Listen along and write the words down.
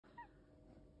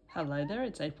Hello there,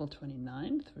 it's April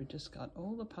 29th. We've just got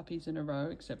all the puppies in a row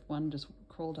except one just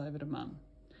crawled over to mum.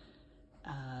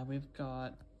 We've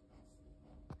got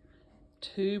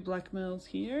 2 Black Merles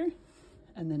here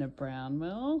and then a Brown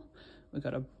Merle. We've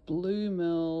got a Blue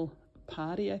Merle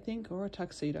Parti, I think, or a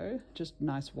tuxedo, just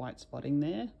nice white spotting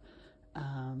there.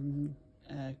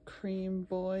 A cream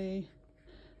boy,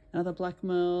 another Black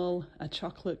Merle, a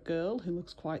chocolate girl who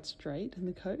looks quite straight in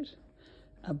the coat,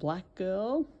 a black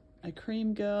girl, a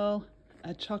cream girl,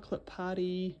 a chocolate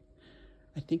party,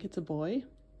 I think it's a boy,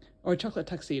 or a chocolate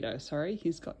tuxedo, sorry.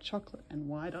 He's got chocolate and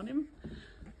white on him.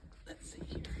 Let's see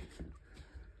here.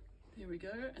 There we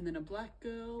go. And then a black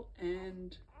girl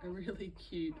and a really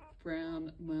cute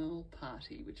brown Merle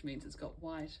Parti, which means it's got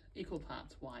white, equal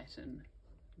parts white and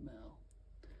Merle.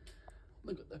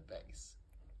 Look at the face.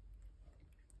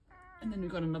 And then we've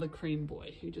got another cream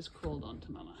boy who just crawled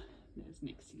onto mama. There's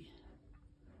Nixie.